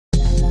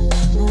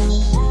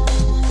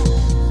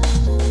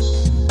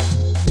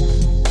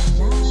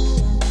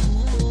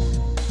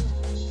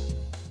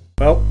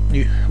Well,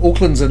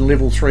 Auckland's in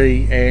level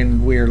 3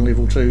 and we're in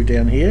level 2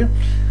 down here.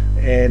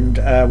 And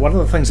one of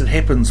the things that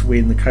happens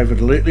when the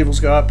COVID alert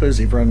levels go up is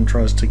everyone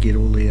tries to get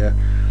all their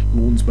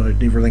lawns mowed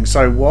and everything.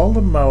 So while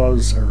the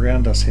mowers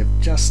around us have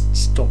just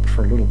stopped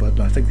for a little bit,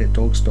 and I think that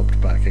dog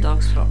stopped barking.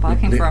 Dog stopped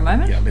barking for a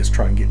moment? Yeah, let's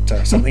try and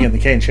get something in the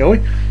can, shall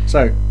we?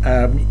 So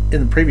in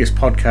the previous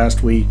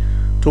podcast we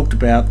talked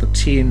about the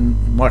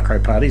 10 micro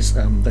parties.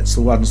 That's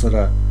the ones that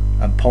are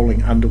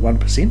polling under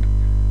 1%.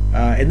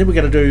 And then we're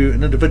going to do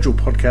an individual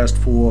podcast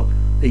for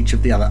each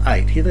of the other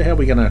 8. Heather, how are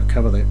we going to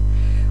cover that?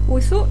 Well,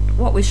 we thought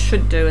what we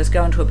should do is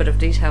go into a bit of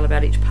detail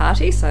about each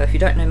party. So if you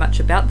don't know much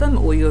about them,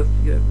 or you're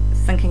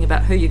thinking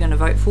about who you're going to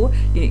vote for,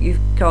 you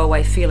go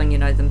away feeling you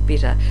know them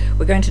better.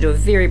 We're going to do a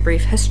very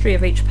brief history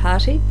of each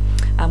party.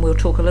 We'll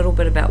talk a little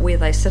bit about where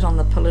they sit on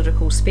the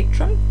political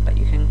spectrum, but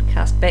you can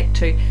cast back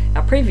to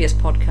our previous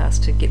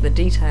podcast to get the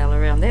detail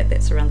around that.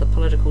 That's around the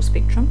political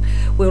spectrum.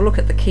 We'll look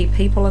at the key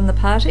people in the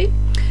party,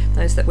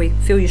 those that we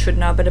feel you should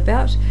know a bit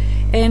about,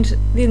 and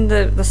then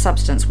the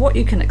substance, what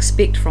you can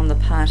expect from the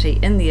party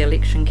in the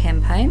election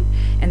campaign,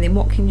 and then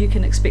what you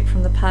can expect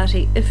from the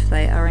party if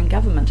they are in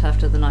government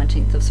after the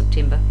 19th of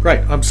September.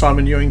 Great, I'm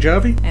Simon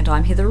Ewing-Jarvie. And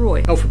I'm Heather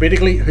Roy.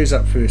 Alphabetically, who's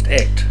up first?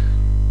 ACT.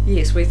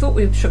 Yes, we thought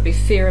we should be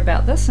fair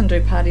about this and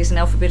do parties in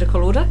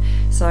alphabetical order,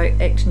 so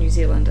ACT New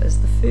Zealand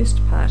is the first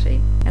party.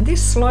 And their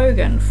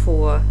slogan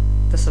for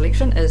this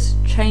election is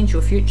Change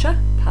Your Future,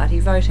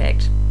 Party Vote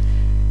Act.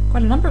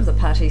 Quite a number of the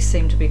parties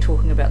seem to be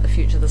talking about the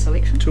future of this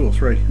election. 2 or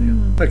 3, yeah.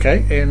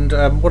 Okay, and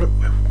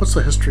what's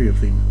the history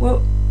of them?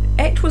 Well,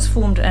 ACT was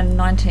formed in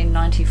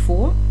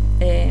 1994,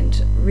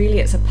 and really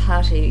it's a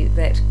party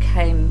that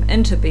came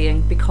into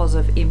being because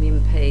of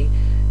MMP.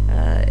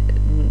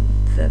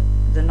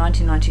 The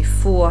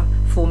 1994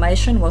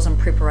 formation was in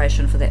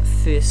preparation for that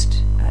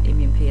first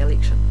MMP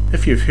election.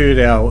 If you've heard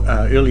our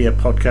earlier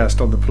podcast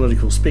on the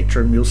political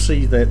spectrum, you'll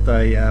see that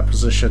they are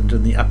positioned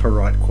in the upper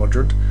right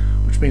quadrant,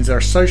 which means they're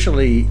a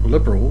socially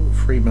liberal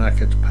free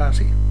market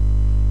party.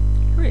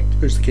 Correct.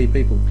 Who's the key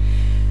people?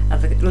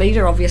 The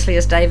leader obviously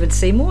is David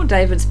Seymour.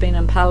 David's been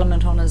in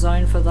Parliament on his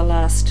own for the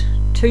last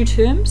 2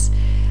 terms.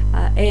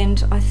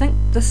 And I think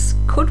this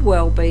could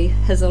well be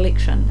his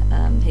election.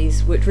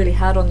 He's worked really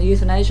hard on the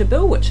euthanasia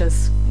bill, which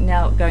is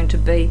now going to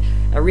be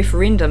a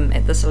referendum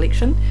at this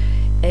election,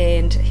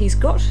 and he's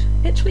got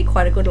actually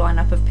quite a good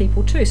lineup of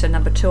people too. So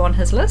number 2 on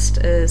his list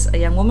is a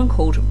young woman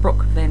called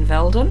Brooke Van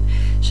Velden.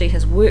 She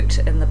has worked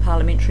in the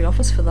parliamentary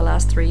office for the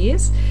last 3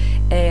 years.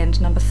 And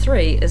number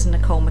 3 is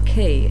Nicole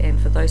McKee, and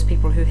for those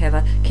people who have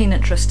a keen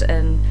interest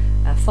in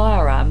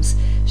firearms,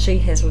 she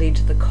has led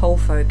the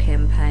Colfo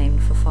campaign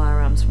for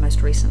firearms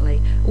most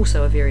recently.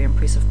 Also a very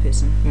impressive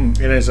person. And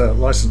as a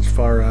licensed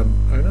firearm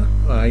owner,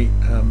 I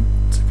have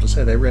to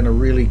say they ran a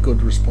really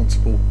good,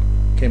 responsible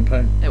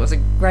campaign. It was a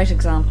great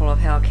example of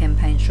how a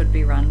campaign should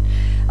be run.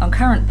 On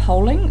current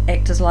polling,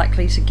 ACT is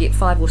likely to get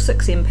 5 or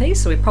 6 MPs,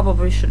 so we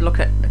probably should look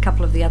at a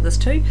couple of the others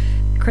too.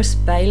 Chris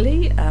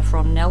Bailey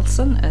from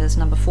Nelson is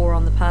number 4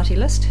 on the party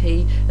list.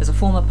 He is a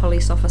former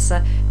police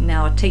officer,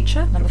 now a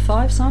teacher. Number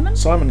 5, Simon?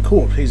 Simon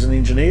Court. He's an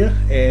engineer,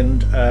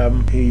 and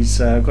he's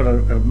got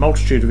a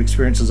multitude of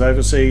experiences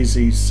overseas.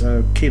 He's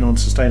keen on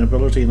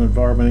sustainability and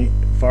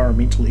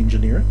environmental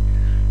engineering,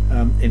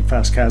 and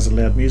fast cars and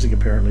loud music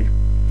apparently.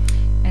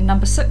 And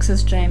number 6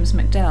 is James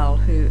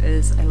McDowell, who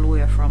is a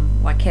lawyer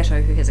from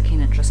Waikato who has a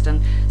keen interest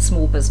in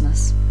small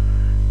business.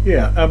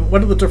 Yeah,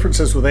 one of the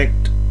differences with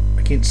ACT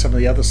against some of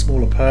the other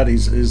smaller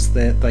parties is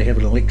that they have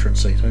an electorate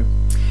seat.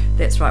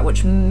 That's right,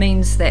 which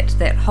means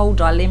that whole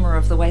dilemma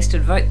of the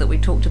wasted vote that we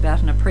talked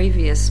about in a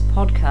previous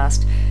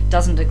podcast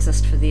doesn't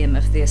exist for them.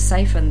 If they're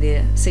safe in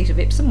their seat of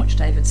Epsom, which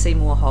David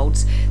Seymour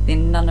holds,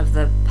 then none of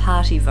the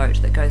party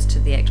vote that goes to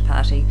the ACT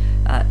party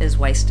is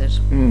wasted.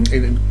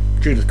 And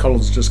Judith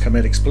Collins just come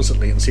out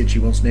explicitly and said she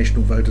wants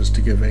national voters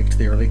to give ACT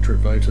their electorate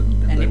vote,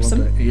 and they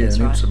Epsom? want that. Yeah, that's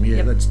in right. Epsom. Yeah,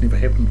 yep. That's never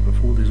happened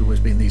before. There's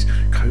always been these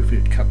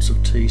covert cups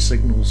of tea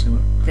signals,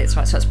 That's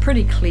right. So it's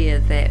pretty clear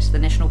that the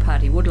National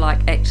Party would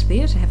like ACT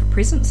there to have a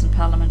presence in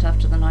Parliament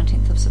after the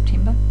 19th of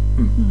September.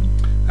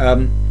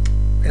 And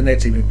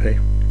that's MMP.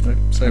 Right?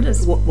 So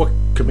what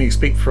can we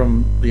expect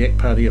from the ACT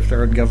party if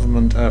they're in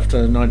government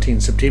after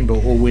 19 September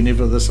or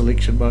whenever this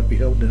election might be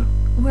held now?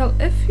 Well,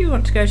 if you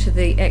want to go to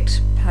the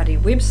ACT Party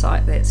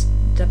website, that's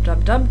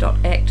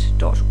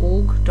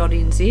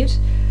www.act.org.nz,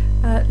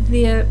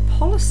 their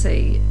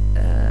policy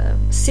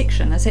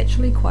section is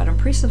actually quite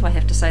impressive, I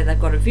have to say. They've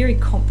got a very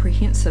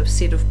comprehensive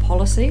set of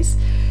policies.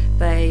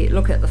 They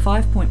look at the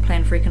 5-point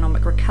plan for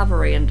economic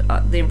recovery, and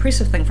the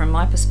impressive thing from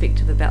my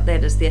perspective about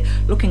that is they're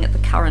looking at the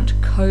current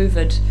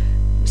COVID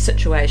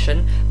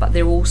situation, but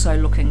they're also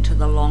looking to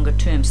the longer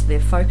term, so their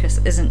focus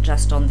isn't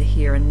just on the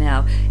here and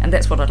now, and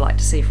that's what I'd like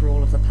to see for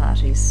all of the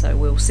parties. So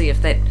we'll see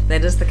if that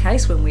is the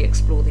case when we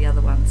explore the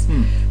other ones.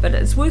 But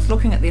it's worth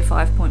looking at their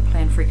 5-point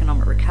plan for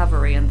economic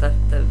recovery and the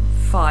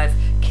 5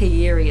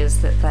 key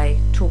areas that they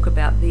talk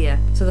about there.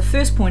 So the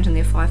first point in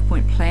their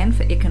 5-point plan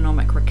for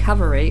economic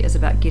recovery is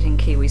about getting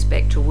Kiwis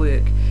back to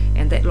work,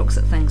 and that looks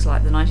at things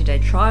like the 90-day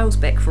trials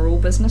back for all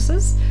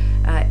businesses,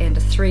 and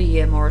a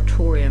 3-year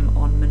moratorium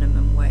on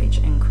minimum wage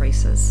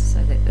increases.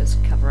 So that is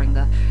covering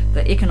the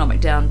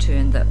economic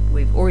downturn that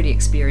we've already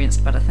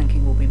experienced, but are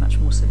thinking will be much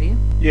more severe.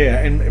 Yeah,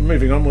 and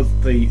moving on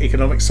with the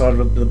economic side of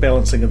it, the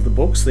balancing of the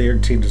books, their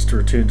intent is to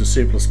return to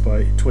surplus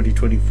by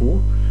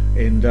 2024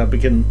 and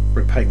begin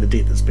repaying the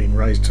debt that's been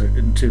raised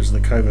in terms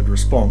of the COVID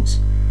response.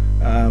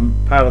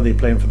 Part of their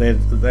plan for that,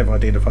 they've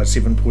identified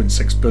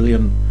 $7.6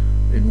 billion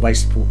in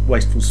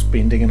wasteful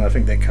spending, and I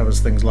think that covers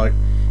things like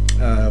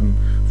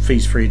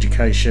fees for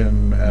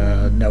education,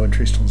 no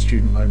interest on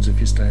student loans if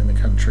you stay in the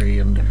country,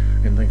 and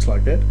things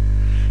like that.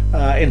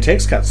 And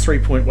tax cuts,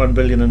 $3.1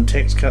 billion in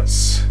tax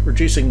cuts,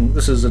 reducing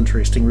the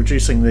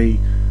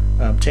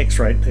tax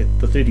rate,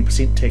 the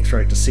 30% tax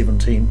rate to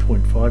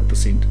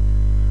 17.5%,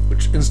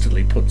 which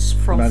instantly puts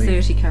from money,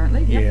 30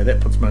 currently. Yeah, that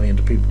puts money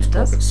into people's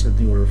pockets in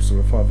the order of sort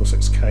of 5 or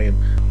 6K.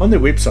 And on their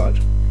website,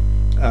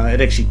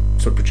 it actually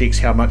sort of projects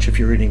how much, if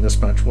you're earning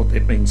this much, what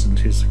that means in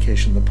terms of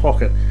cash in the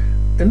pocket.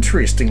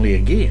 Interestingly,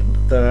 again,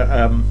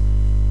 they're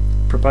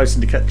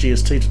proposing to cut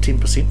GST to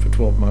 10% for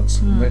 12 months,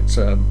 and that's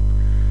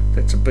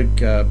a big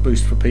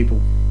boost for people.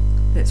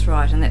 That's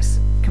right, and that's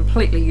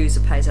completely user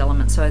pays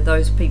element, so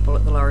those people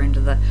at the lower end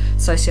of the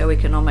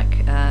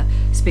socio-economic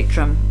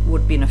spectrum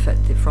would benefit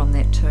from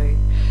that too.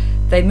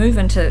 They move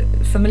into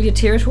familiar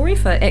territory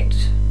for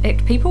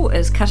ACT people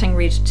is cutting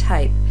red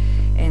tape,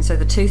 and so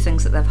the two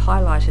things that they've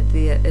highlighted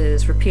there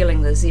is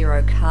repealing the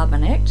Zero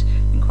Carbon Act,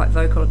 been quite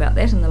vocal about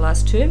that in the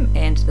last term,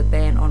 and the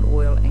ban on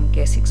oil and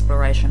gas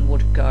exploration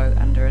would go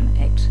under an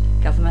ACT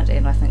government,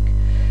 and I think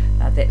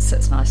that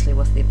sits nicely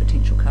with their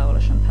potential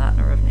coalition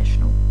partner of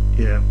National.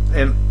 Yeah,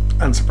 and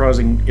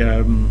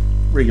unsurprising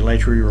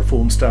regulatory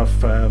reform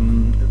stuff,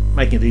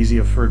 making it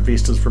easier for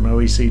investors from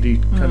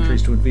OECD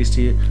countries to invest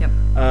here,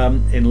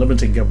 and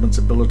limiting government's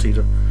ability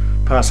to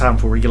pass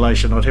harmful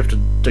regulation. I'd have to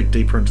dig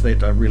deeper into that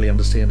to really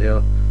understand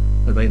how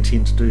they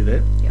intend to do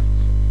that. Yep.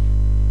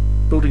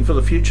 Building for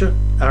the future,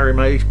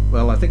 RMA,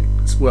 well, I think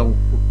it's well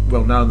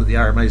known that the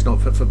RMA is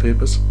not fit for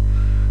purpose.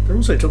 They're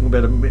also talking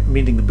about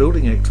amending the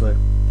Building Act, though.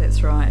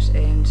 That's right,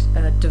 and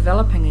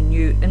developing a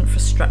new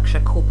infrastructure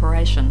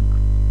corporation.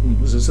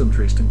 This is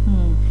interesting.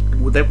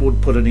 That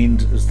would put an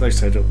end, as they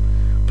say, to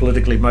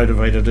politically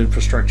motivated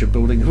infrastructure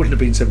building. There wouldn't have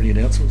been so many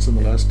announcements in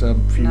the last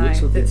few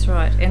weeks. That's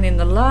right. And then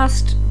the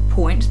last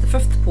point, the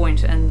fifth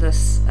point in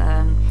this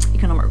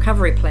economic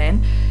recovery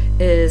plan,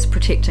 is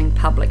protecting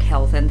public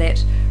health, and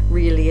that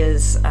really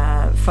is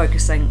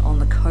focusing on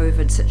the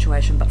COVID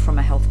situation, but from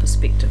a health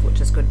perspective, which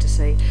is good to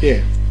see.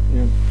 Yeah.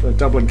 So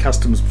doubling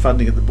customs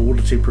funding at the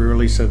border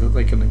temporarily so that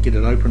they can get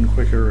it open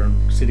quicker,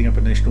 and setting up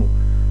a national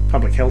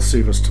public health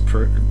service to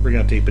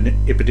regard to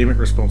epidemic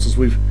responses.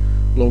 We've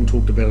long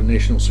talked about a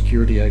national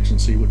security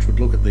agency which would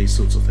look at these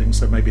sorts of things,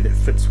 so maybe that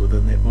fits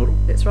within that model.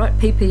 That's right.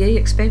 PPE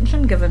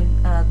expansion,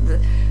 given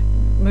the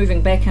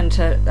moving back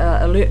into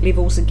alert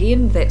levels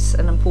again, that's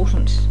an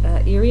important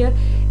area,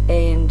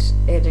 and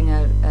adding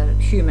a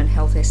human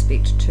health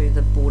aspect to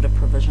the border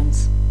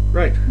provisions.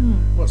 Great.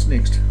 What's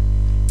next?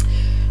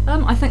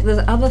 I think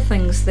there's other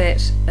things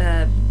that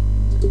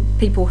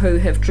people who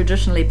have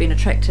traditionally been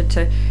attracted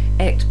to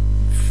ACT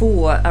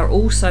for are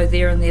also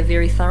there in their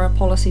very thorough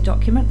policy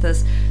document.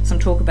 There's some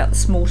talk about the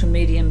small to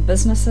medium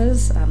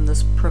businesses,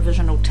 there's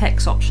provisional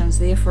tax options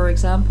there, for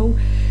example.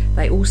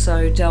 They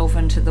also delve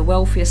into the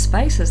welfare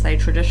space, as they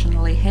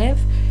traditionally have,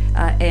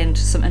 and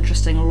some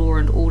interesting law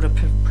and order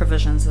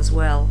provisions as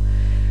well.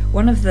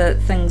 One of the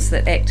things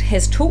that ACT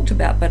has talked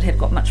about but have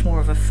got much more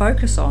of a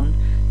focus on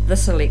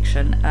this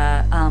election,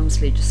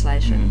 arms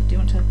legislation. Do you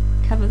want to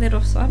cover that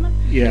off, Simon?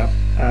 Yeah,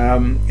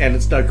 and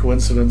it's no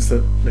coincidence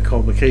that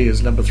Nicole McKee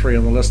is number 3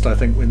 on the list. I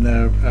think when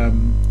they're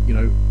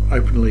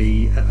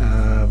openly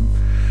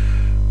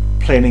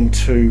planning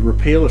to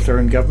repeal, if they're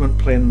in government,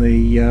 plan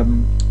the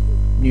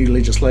new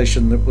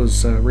legislation that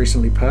was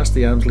recently passed,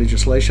 the Arms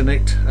Legislation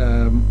Act,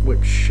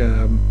 which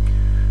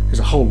has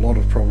a whole lot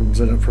of problems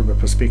in it from the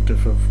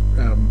perspective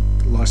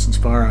of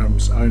licensed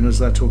firearms owners.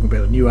 They're talking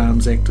about a new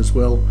Arms Act as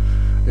well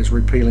as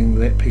repealing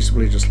that piece of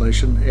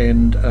legislation,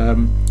 and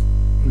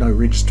no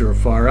register of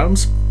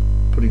firearms,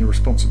 putting the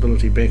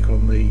responsibility back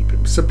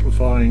on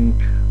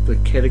simplifying the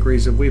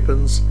categories of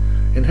weapons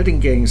and hitting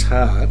gangs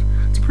hard.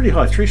 It's a pretty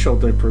high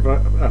threshold they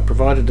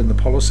provided in the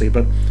policy,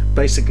 but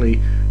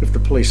basically if the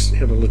police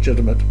have a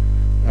legitimate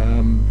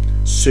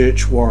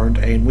search warrant,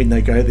 and when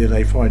they go there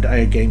they find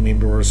A, gang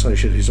member or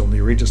associate who's on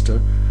their register,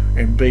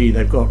 and B,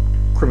 they've got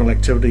criminal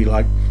activity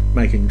like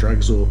making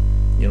drugs or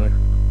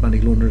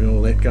money laundering and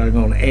all that going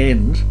on,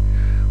 and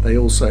they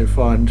also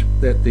find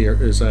that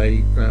there is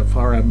a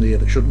firearm there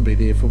that shouldn't be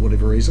there for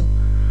whatever reason,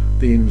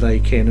 then they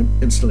can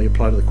instantly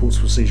apply to the court's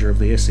procedure of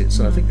the asset.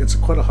 So I think it's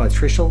quite a high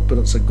threshold, but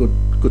it's a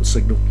good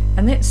signal.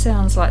 And that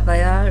sounds like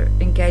they are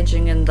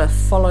engaging in the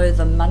follow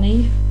the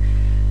money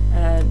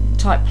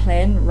type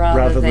plan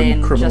rather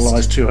than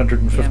criminalise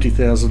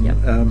 250,000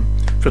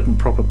 fit and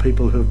proper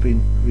people who have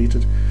been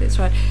vetted. That's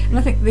right. And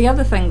I think the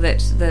other thing that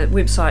the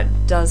website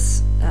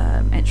does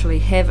actually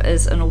have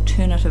is an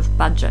alternative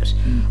budget.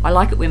 I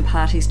like it when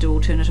parties do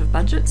alternative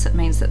budgets. It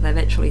means that they've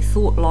actually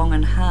thought long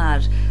and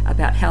hard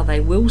about how they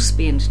will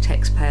spend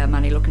taxpayer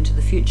money looking to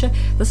the future.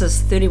 This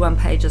is 31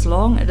 pages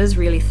long. It is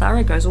really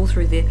thorough, goes all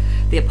through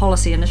their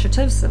policy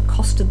initiatives. They've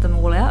costed them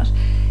all out.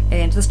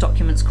 And this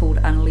document's called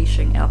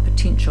Unleashing Our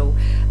Potential.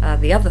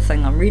 The other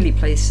thing I'm really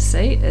pleased to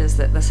see is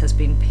that this has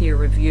been peer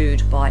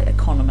reviewed by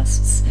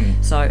economists.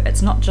 So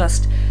it's not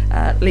just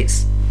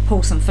let's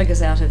pull some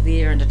figures out of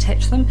the air and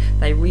attach them.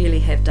 They really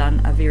have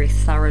done a very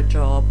thorough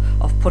job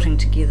of putting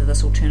together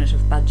this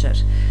alternative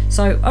budget.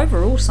 So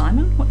overall,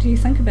 Simon, what do you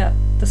think about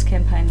this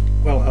campaign?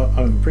 Well,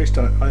 I'm impressed.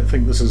 I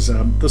think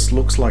this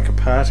looks like a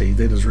party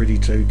that is ready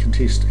to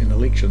contest an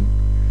election.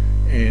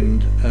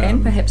 And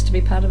perhaps to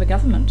be part of a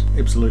government.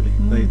 Absolutely.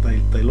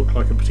 They look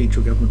like a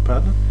potential government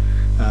partner.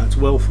 It's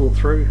well thought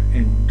through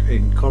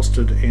and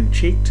costed and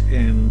checked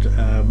and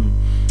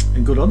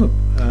good on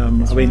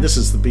them. I mean, this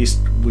is the best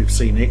we've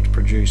seen ACT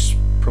produce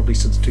probably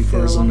since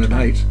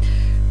 2008.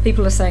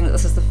 People are saying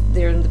that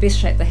they're in the best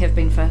shape they have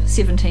been for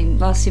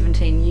last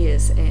 17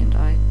 years, and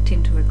I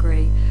tend to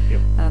agree.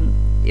 Yep.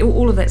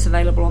 All of that's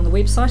available on the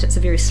website. It's a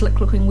very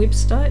slick-looking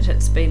website.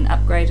 It's been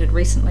upgraded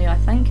recently, I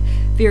think.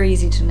 Very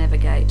easy to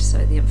navigate, so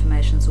the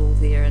information's all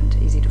there and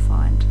easy to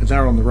find. And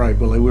they're on the road.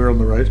 Well, they were on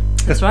the road.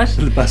 That's right.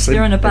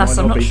 They're in a bus.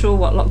 I'm not sure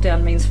what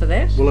lockdown means for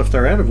that. Well, if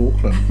they're out of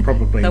Auckland,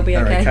 probably they'll be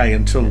okay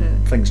until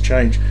things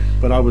change.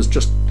 But I was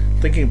just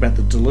thinking about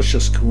the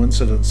delicious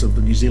coincidence of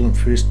the New Zealand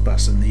First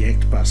bus and the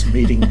ACT bus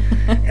meeting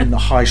in the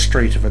high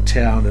street of a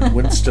town in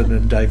Winston,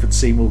 and David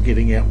Seymour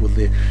getting out with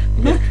their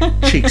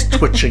cheeks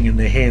twitching and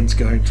their hands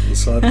going to the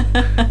side.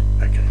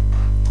 Okay.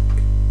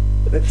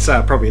 That's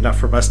probably enough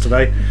from us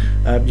today.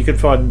 You can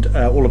find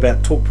all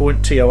about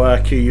TorquePoint,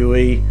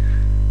 TORQUE,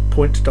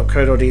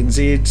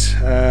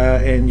 point.co.nz,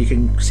 and you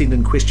can send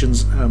in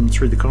questions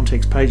through the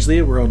contacts page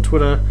there. We're on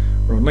Twitter,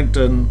 we're on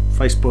LinkedIn,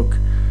 Facebook,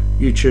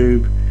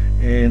 YouTube,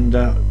 and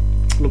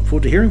look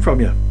forward to hearing from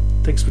you.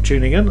 Thanks for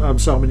tuning in. I'm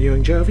Simon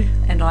Ewing-Jarvie.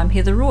 And I'm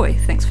Heather Roy.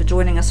 Thanks for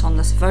joining us on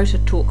this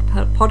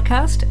VoterTorque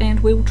podcast, and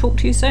we'll talk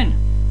to you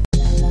soon.